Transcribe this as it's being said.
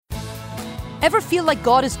Ever feel like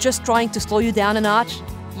God is just trying to slow you down a notch?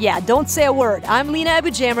 Yeah, don't say a word. I'm Lena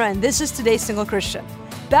Abujamra, and this is Today's Single Christian.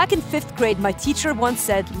 Back in 5th grade, my teacher once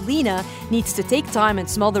said Lena needs to take time and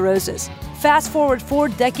smell the roses. Fast forward 4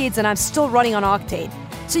 decades and I'm still running on octane.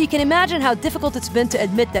 So you can imagine how difficult it's been to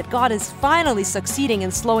admit that God is finally succeeding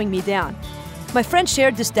in slowing me down. My friend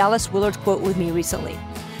shared this Dallas Willard quote with me recently.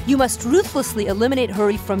 You must ruthlessly eliminate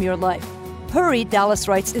hurry from your life. Hurry, Dallas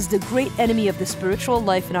writes, is the great enemy of the spiritual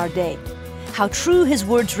life in our day. How true his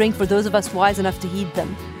words ring for those of us wise enough to heed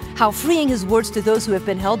them. How freeing his words to those who have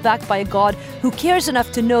been held back by a God who cares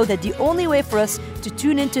enough to know that the only way for us to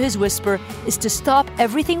tune into his whisper is to stop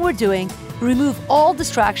everything we're doing, remove all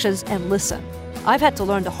distractions, and listen. I've had to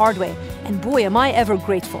learn the hard way, and boy, am I ever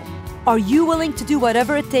grateful. Are you willing to do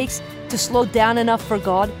whatever it takes to slow down enough for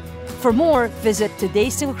God? For more, visit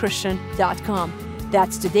todaysinglechristian.com.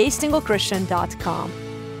 That's todaysinglechristian.com.